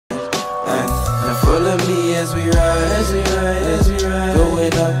as we ride,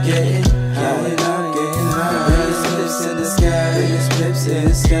 going up, getting high. Biggest flips in the sky, biggest flips in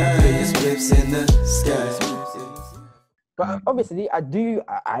the sky, biggest flips in the sky. But obviously, I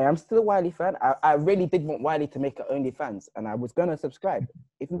am still a Wiley fan. I really did want Wiley to make an OnlyFans, and I was gonna subscribe.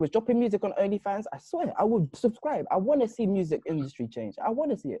 If he was dropping music on OnlyFans, I swear I would subscribe. I want to see music industry change. I want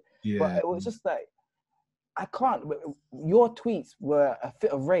to see it. Yeah. But it was just like, I can't. Your tweets were a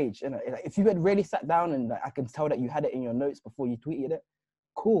fit of rage. You know, like, if you had really sat down and like, I can tell that you had it in your notes before you tweeted it,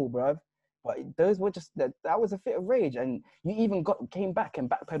 cool, bruv. But those were just that was a fit of rage, and you even came back and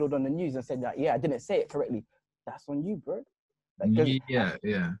backpedaled on the news and said that, yeah, I didn't say it correctly. That's on you, bro. Like, yeah.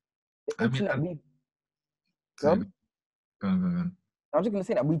 The I internet, mean, go on. Go on. I was just gonna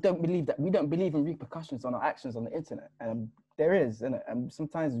say that we don't believe in repercussions on our actions on the internet, and there is, innit? And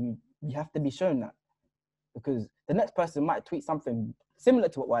sometimes we have to be shown that, because the next person might tweet something similar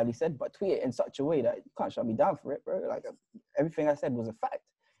to what Wiley said, but tweet it in such a way that you can't shut me down for it, bro. Like, everything I said was a fact,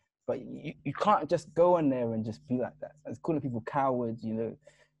 but you can't just go on there and just be like that. It's calling people cowards, you know.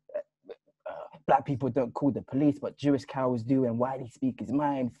 Black people don't call the police, but Jewish cowards do, and Wiley speak his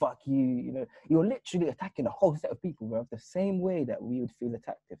mind, fuck you, you know. You're literally attacking a whole set of people, bro, the same way that we would feel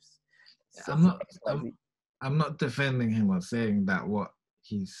attacked if... I'm not defending him or saying that what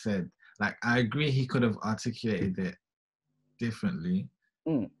he said. Like, I agree he could have articulated it differently.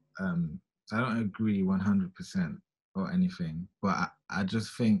 So I don't agree 100% or anything, but I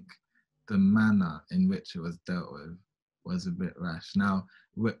just think the manner in which it was dealt with was a bit rash. Now,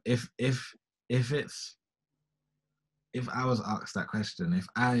 if I was asked that question, if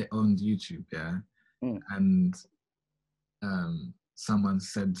I owned YouTube, and someone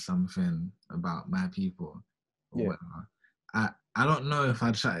said something about my people or whatever, I don't know if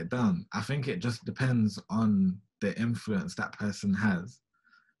I'd shut it down. I think it just depends on the influence that person has.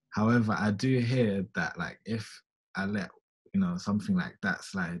 However, I do hear that, like, if I let, you know, something like that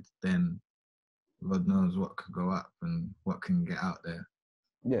slide, then God knows what could go up and what can get out there.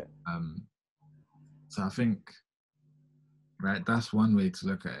 Yeah. So I think, right, that's one way to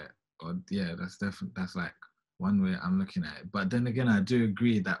look at it. Or yeah, that's like one way I'm looking at it. But then again, I do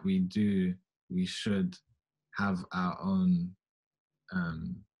agree that we should have our own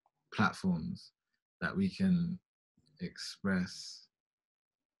platforms that we can express,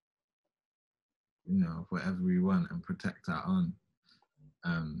 you know, whatever we want and protect our own.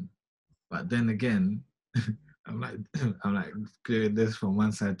 But then again, I'm like doing this from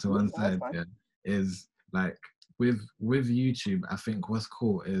one side to one side. Yeah, is like with YouTube, I think what's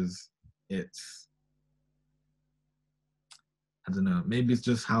cool is it's, I don't know, maybe it's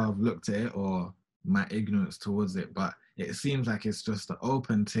just how I've looked at it or my ignorance towards it, but it seems like it's just an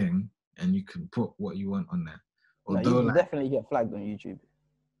open thing and you can put what you want on there. Although, you definitely get flagged on YouTube.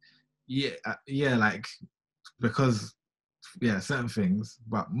 Yeah, like, because certain things,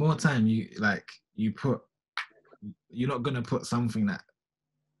 but more time you're not gonna put something that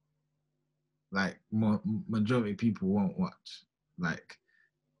like majority people won't watch. Like,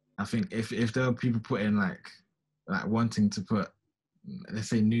 I think if there are people putting like wanting to put, let's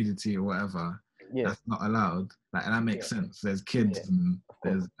say, nudity or whatever, that's not allowed. Like, and that makes sense. There's kids and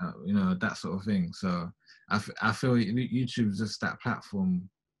there's you know, that sort of thing. So I feel YouTube's just that platform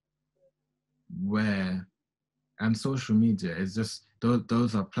where, and social media is just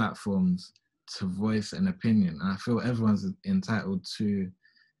those are platforms to voice an opinion, and I feel everyone's entitled to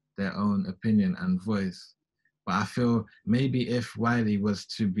their own opinion and voice. But I feel maybe if Wiley was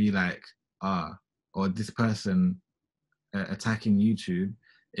to be like, or this person attacking YouTube,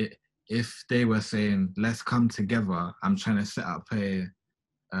 if they were saying, let's come together, I'm trying to set up a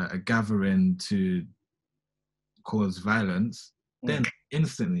gathering to cause violence, then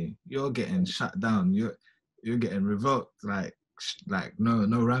instantly you're getting shut down. You're getting revoked. Like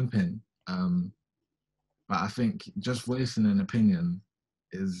no ramping. But I think just voicing an opinion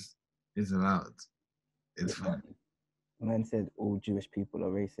is allowed. It's fine. Man said all Jewish people are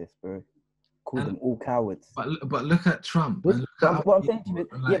racist, bro. Call them all cowards. But look at Trump. What I'm saying to you,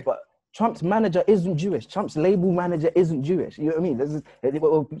 like, but Trump's manager isn't Jewish. Trump's label manager isn't Jewish. You know what I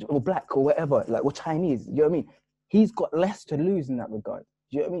mean? Or black or whatever, like, or Chinese. You know what I mean? He's got less to lose in that regard.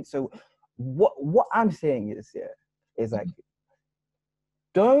 Do you know what I mean? So what I'm saying is like,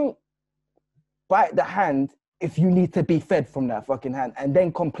 don't bite the hand if you need to be fed from that fucking hand, and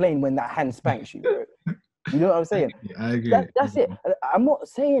then complain when that hand spanks you, bro. You know what I'm saying? I agree. That's it. I'm not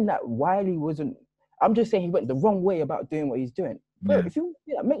saying that Wiley wasn't. I'm just saying he went the wrong way about doing what he's doing. Bro, if you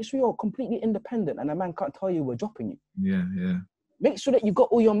make sure you're completely independent and a man can't tell you we're dropping you. Yeah. Make sure that you got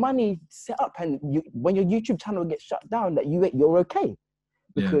all your money set up, and when your YouTube channel gets shut down, that you're okay.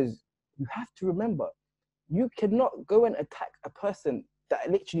 Because you have to remember, you cannot go and attack a person that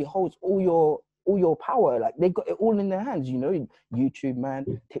literally holds all your power. Like, they got it all in their hands, you know. YouTube man,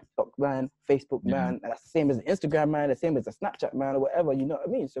 TikTok man, Facebook man, and that's the same as the Instagram man, the same as the Snapchat man, or whatever, you know what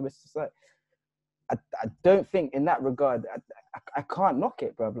I mean? So it's just like, I don't think in that regard, I can't knock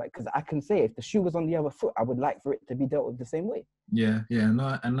it, bro. Like, because I can say if the shoe was on the other foot, I would like for it to be dealt with the same way. Yeah,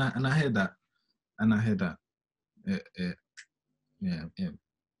 no, and I hear that, yeah.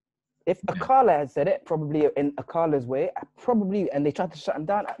 If Akala had said it, probably in Akala's way, and they tried to shut him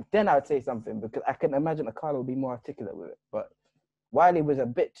down, then I would say something, because I can imagine Akala would be more articulate with it. But Wiley was a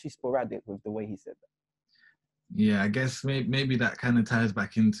bit too sporadic with the way he said that. Yeah, I guess maybe that kind of ties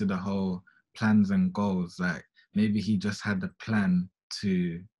back into the whole plans and goals. Like, maybe he just had the plan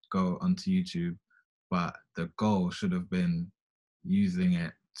to go onto YouTube, but the goal should have been using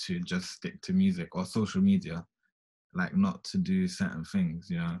it to just stick to music or social media, like not to do certain things,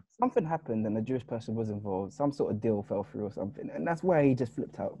 you know. Something happened and a Jewish person was involved, some sort of deal fell through or something, and that's why he just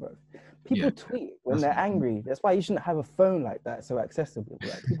flipped out, bro. People tweet when they're angry. That's why you shouldn't have a phone like that so accessible.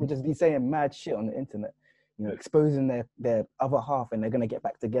 Like, people just be saying mad shit on the internet, you know, exposing their other half, and they're gonna get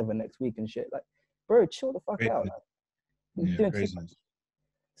back together next week and shit. Like, bro, chill the fuck out. Like, crazy.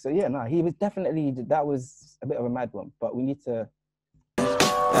 So yeah, no, he was definitely, that was a bit of a mad one, but we need to.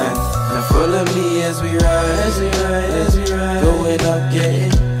 Now follow me as we ride, going up,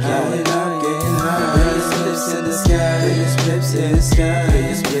 getting high. Biggest flips in the sky, biggest flips in the sky,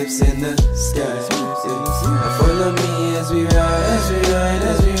 biggest flips in the sky. Now follow me as we ride,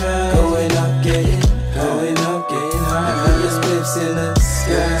 going up, getting high. Biggest flips in the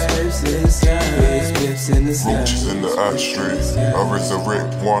sky, biggest flips in the sky. Roaches in the ashtray, I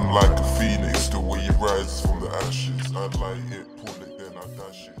resurrect one like a phoenix. The way it rises from the ashes, I'd light it.